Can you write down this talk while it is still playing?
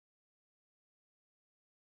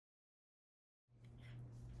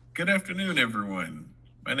Good afternoon, everyone.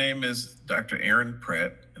 My name is Dr. Aaron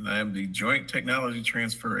Pratt, and I am the Joint Technology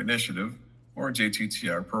Transfer Initiative, or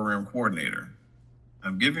JTTI Program Coordinator.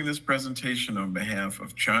 I'm giving this presentation on behalf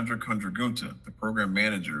of Chandra Kondragunta, the Program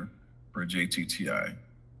Manager for JTTI.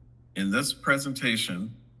 In this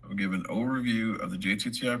presentation, I'll give an overview of the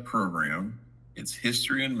JTTI program, its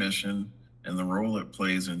history and mission, and the role it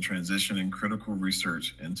plays in transitioning critical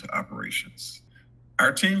research into operations.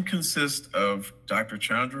 Our team consists of Dr.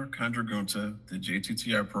 Chandra Kondragunta, the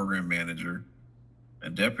JTTI Program Manager, a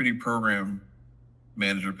Deputy Program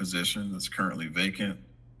Manager position that's currently vacant,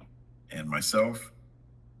 and myself.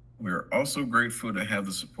 We are also grateful to have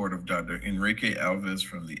the support of Dr. Enrique Alves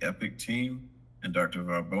from the EPIC team and Dr.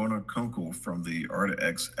 Valbona Kunkel from the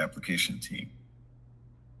ARTA-X application team.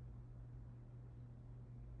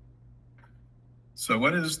 So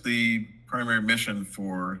what is the primary mission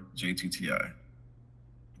for JTTI?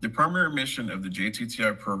 The primary mission of the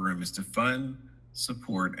JTTI program is to fund,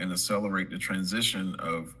 support, and accelerate the transition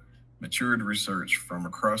of matured research from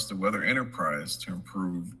across the weather enterprise to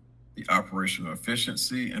improve the operational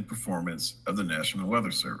efficiency and performance of the National Weather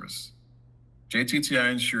Service.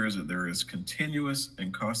 JTTI ensures that there is continuous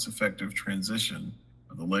and cost-effective transition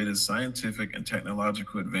of the latest scientific and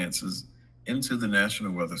technological advances into the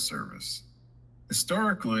National Weather Service.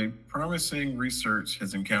 Historically, promising research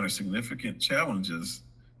has encountered significant challenges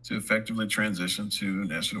to effectively transition to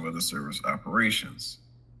National Weather Service operations.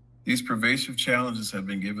 These pervasive challenges have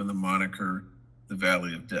been given the moniker, the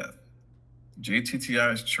Valley of Death.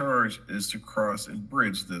 JTTI's charge is to cross and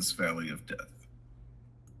bridge this Valley of Death.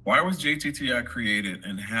 Why was JTTI created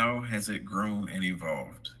and how has it grown and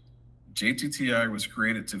evolved? JTTI was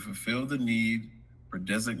created to fulfill the need for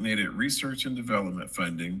designated research and development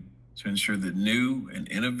funding to ensure that new and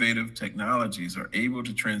innovative technologies are able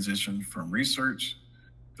to transition from research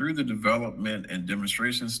through the development and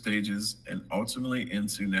demonstration stages and ultimately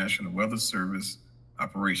into National Weather Service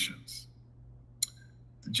operations.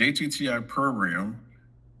 The JTTI program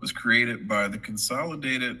was created by the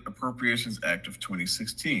Consolidated Appropriations Act of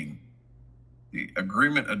 2016. The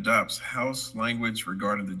agreement adopts House language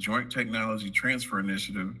regarding the Joint Technology Transfer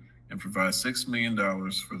Initiative and provides $6 million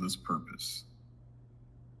for this purpose.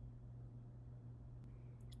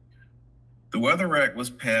 The Weather Act was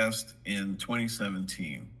passed in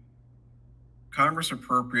 2017. Congress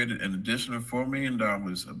appropriated an additional $4 million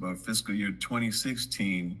above fiscal year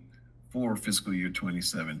 2016 for fiscal year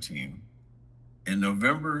 2017. In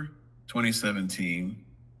November 2017,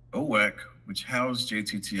 OAC, which housed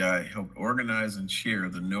JTTI, helped organize and chair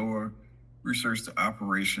the NOAA Research to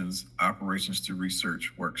Operations, Operations to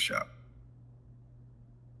Research workshop.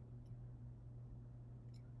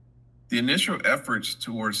 The initial efforts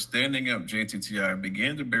towards standing up JTTI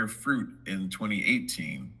began to bear fruit in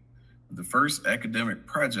 2018, with the first academic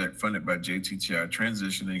project funded by JTTI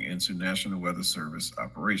transitioning into National Weather Service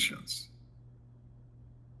operations.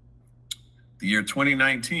 The year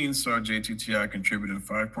 2019 saw JTTI contributing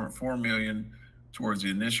 $5.4 million towards the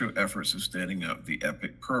initial efforts of standing up the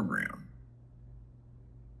EPIC program.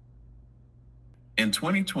 In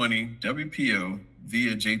 2020, WPO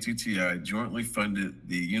via JTTI jointly funded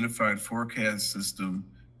the Unified Forecast System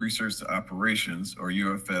Research to Operations, or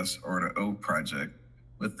UFS ARTA-O project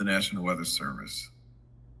with the National Weather Service.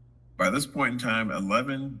 By this point in time,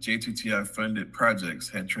 11 JTTI funded projects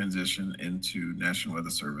had transitioned into National Weather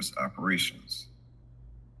Service operations.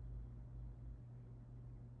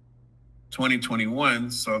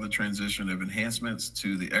 2021 saw the transition of enhancements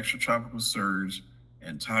to the Extratropical Surge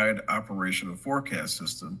and Tide Operational Forecast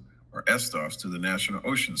System, or STOFs, to the National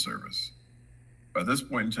Ocean Service. By this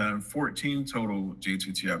point in time, 14 total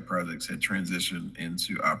JTTI projects had transitioned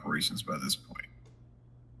into operations by this point.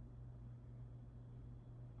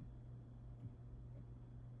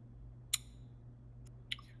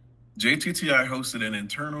 JTTI hosted an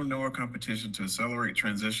internal NOAA competition to accelerate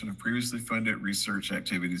transition of previously funded research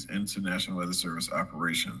activities into National Weather Service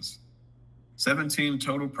operations. 17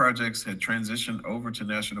 total projects had transitioned over to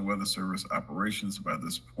National Weather Service operations by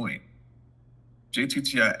this point.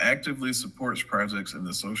 JTTI actively supports projects in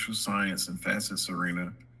the social science and facets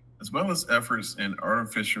arena, as well as efforts in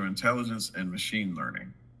artificial intelligence and machine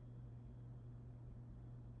learning.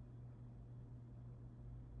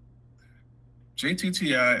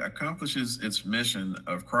 JTTI accomplishes its mission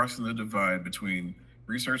of crossing the divide between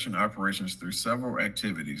research and operations through several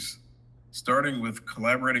activities, starting with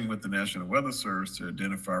collaborating with the National Weather Service to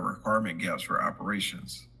identify requirement gaps for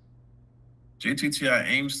operations. JTTI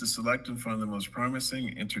aims to select and fund the most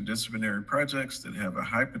promising interdisciplinary projects that have a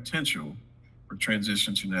high potential for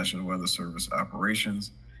transition to National Weather Service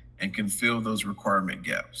operations and can fill those requirement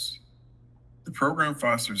gaps. The program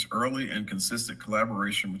fosters early and consistent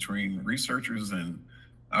collaboration between researchers and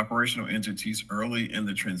operational entities early in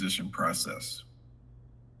the transition process.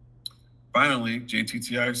 Finally,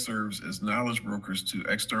 JTTI serves as knowledge brokers to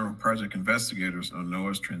external project investigators on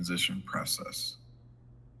NOAA's transition process.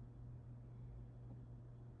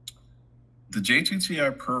 The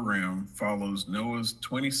JTTI program follows NOAA's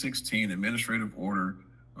 2016 Administrative Order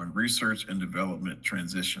on Research and Development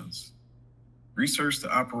Transitions. Research to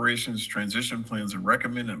operations transition plans are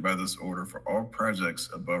recommended by this order for all projects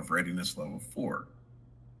above Readiness Level 4.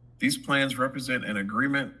 These plans represent an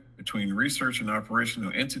agreement between research and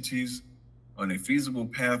operational entities on a feasible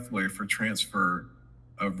pathway for transfer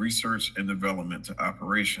of research and development to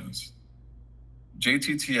operations.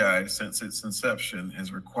 JTTI, since its inception,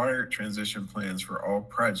 has required transition plans for all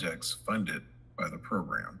projects funded by the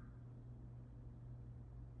program.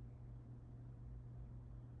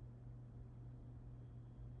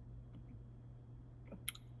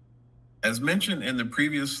 As mentioned in the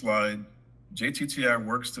previous slide, JTTI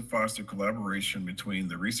works to foster collaboration between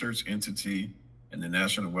the research entity and the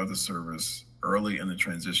National Weather Service early in the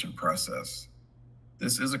transition process.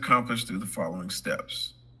 This is accomplished through the following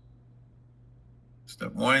steps.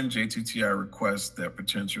 Step 1, JTTI requests that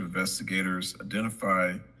potential investigators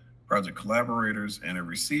identify project collaborators and a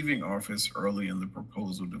receiving office early in the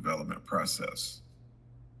proposal development process.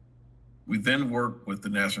 We then work with the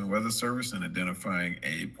National Weather Service in identifying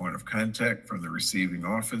a point of contact from the receiving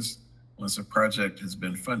office once a project has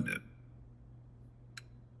been funded.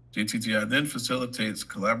 JTTI then facilitates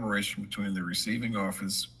collaboration between the receiving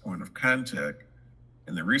office point of contact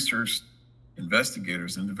and the research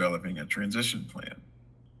investigators in developing a transition plan.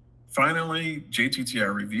 Finally,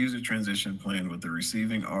 JTTI reviews a transition plan with the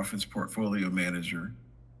receiving office portfolio manager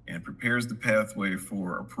and prepares the pathway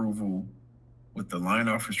for approval with the line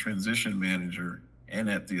office transition manager and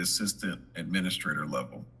at the assistant administrator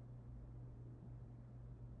level.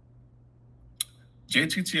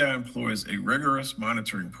 JTTI employs a rigorous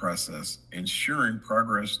monitoring process, ensuring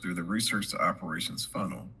progress through the research to operations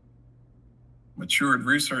funnel. Matured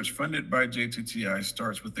research funded by JTTI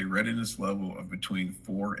starts with a readiness level of between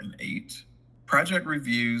 4 and 8. Project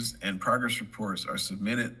reviews and progress reports are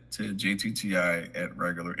submitted to JTTI at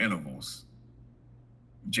regular intervals.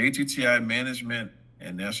 JTTI management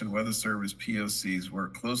and National Weather Service POCs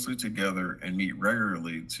work closely together and meet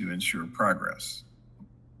regularly to ensure progress.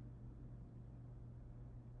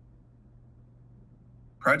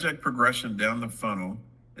 Project progression down the funnel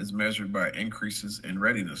is measured by increases in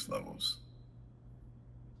readiness levels.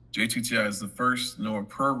 JTTI is the first NOAA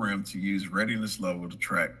program to use readiness level to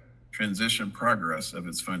track transition progress of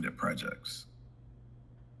its funded projects.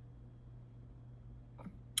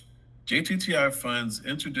 JTTI funds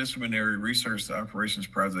interdisciplinary research to operations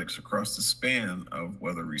projects across the span of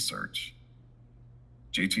weather research.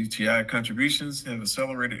 JTTI contributions have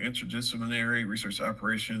accelerated interdisciplinary research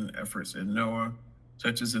operation efforts in NOAA,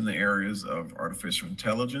 such as in the areas of artificial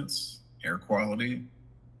intelligence, air quality,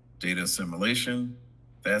 data assimilation,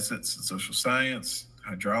 facets in social science,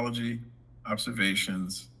 hydrology,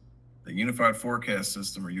 observations, the Unified Forecast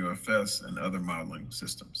System or UFS, and other modeling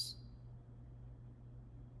systems.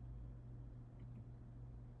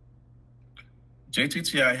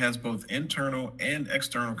 JTTI has both internal and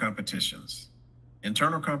external competitions.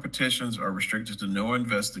 Internal competitions are restricted to NOAA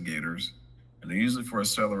investigators and are usually for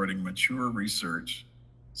accelerating mature research,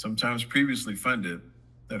 sometimes previously funded,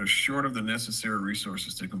 that are short of the necessary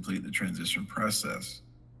resources to complete the transition process.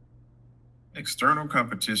 External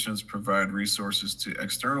competitions provide resources to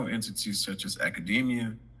external entities such as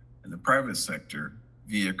academia and the private sector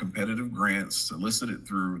via competitive grants solicited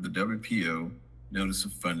through the WPO Notice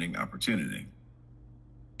of Funding Opportunity.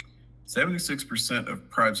 76% of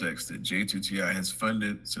projects that JTTI has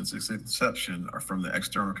funded since its inception are from the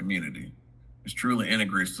external community, which truly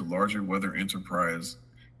integrates the larger weather enterprise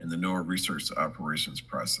in the NOAA research to operations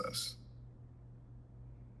process.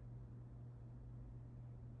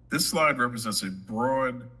 This slide represents a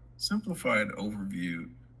broad, simplified overview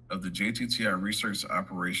of the JTTI research to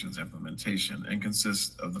operations implementation and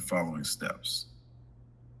consists of the following steps.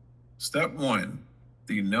 Step 1,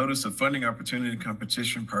 the Notice of Funding Opportunity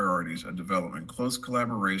competition priorities are developed in close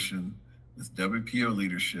collaboration with WPO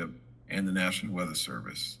leadership and the National Weather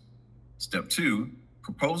Service. Step 2,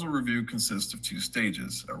 proposal review consists of 2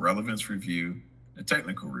 stages, a relevance review and a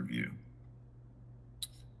technical review.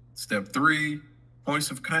 Step 3,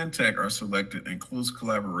 points of contact are selected in close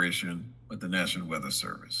collaboration with the National Weather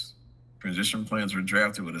Service. Transition plans are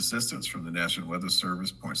drafted with assistance from the National Weather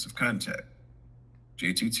Service points of contact.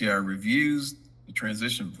 JTTI reviews the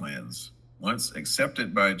transition plans. Once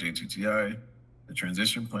accepted by JTTI, The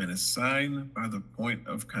transition plan is signed by the point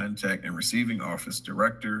of contact and receiving office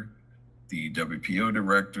director, the WPO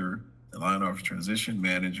director, the line office transition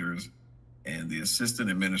managers, and the assistant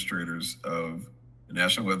administrators of the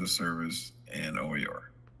National Weather Service and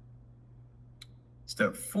OER.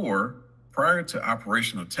 Step 4, prior to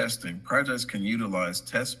operational testing, projects can utilize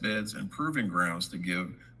test beds and proving grounds to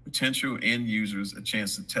give potential end users a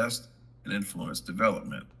chance to test and influence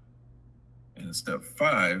development. And in step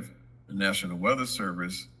 5, the National Weather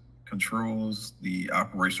Service controls the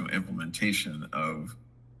operational implementation of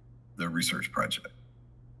the research project.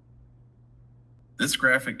 This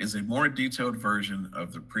graphic is a more detailed version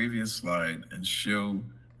of the previous slide and show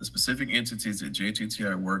the specific entities that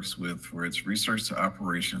JTTI works with for its research to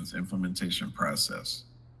operations implementation process.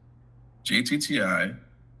 JTTI,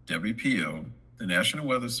 WPO, the National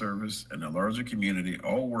Weather Service, and the larger community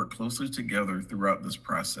all work closely together throughout this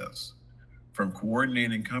process, from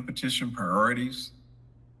coordinating competition priorities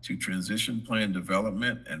to transition plan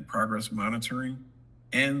development and progress monitoring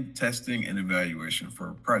and testing and evaluation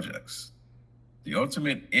for projects. The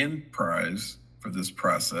ultimate end prize for this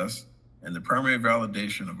process and the primary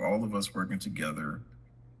validation of all of us working together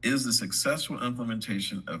is the successful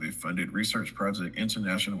implementation of a funded research project into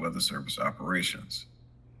National Weather Service operations.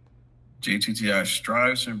 JTTI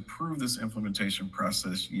strives to improve this implementation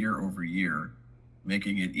process year over year,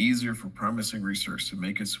 making it easier for promising research to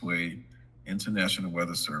make its way into National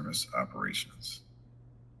Weather Service operations.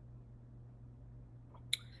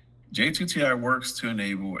 JTTI works to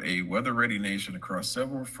enable a weather-ready nation across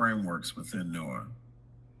several frameworks within NOAA.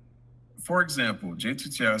 For example,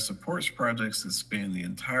 JTTI supports projects that span the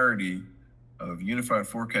entirety of Unified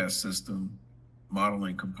Forecast System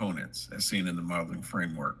modeling components, as seen in the modeling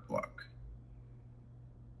framework block.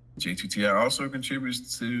 JTTI also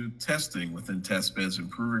contributes to testing within test beds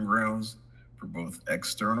and proving grounds for both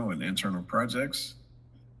external and internal projects,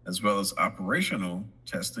 as well as operational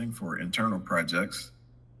testing for internal projects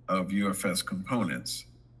of UFS components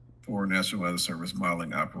for National Weather Service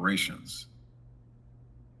modeling operations.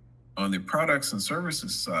 On the products and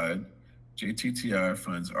services side, JTTI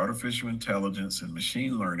funds artificial intelligence and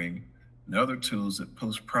machine learning and other tools that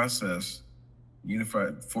post-process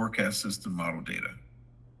Unified Forecast System model data.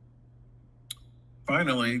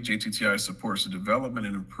 Finally, JTTI supports the development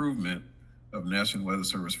and improvement of National Weather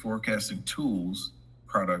Service forecasting tools,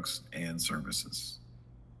 products, and services.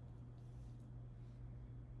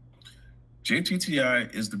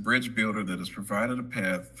 JTTI is the bridge builder that has provided a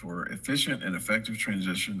path for efficient and effective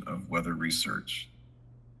transition of weather research.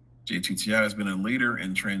 JTTI has been a leader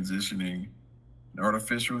in transitioning an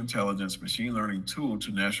artificial intelligence machine learning tool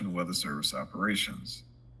to National Weather Service operations.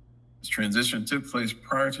 This transition took place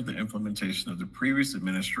prior to the implementation of the previous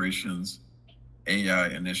administration's AI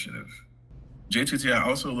initiative. JTTI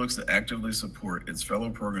also looks to actively support its fellow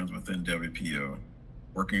programs within WPO,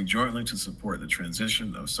 working jointly to support the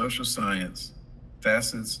transition of social science,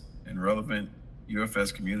 facets, and relevant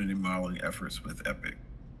UFS community modeling efforts with EPIC.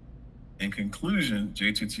 In conclusion,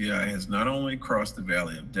 JTTI has not only crossed the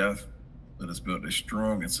Valley of Death, but has built a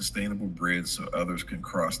strong and sustainable bridge so others can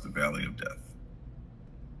cross the Valley of Death.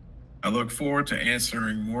 I look forward to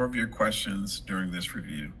answering more of your questions during this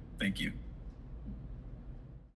review. Thank you.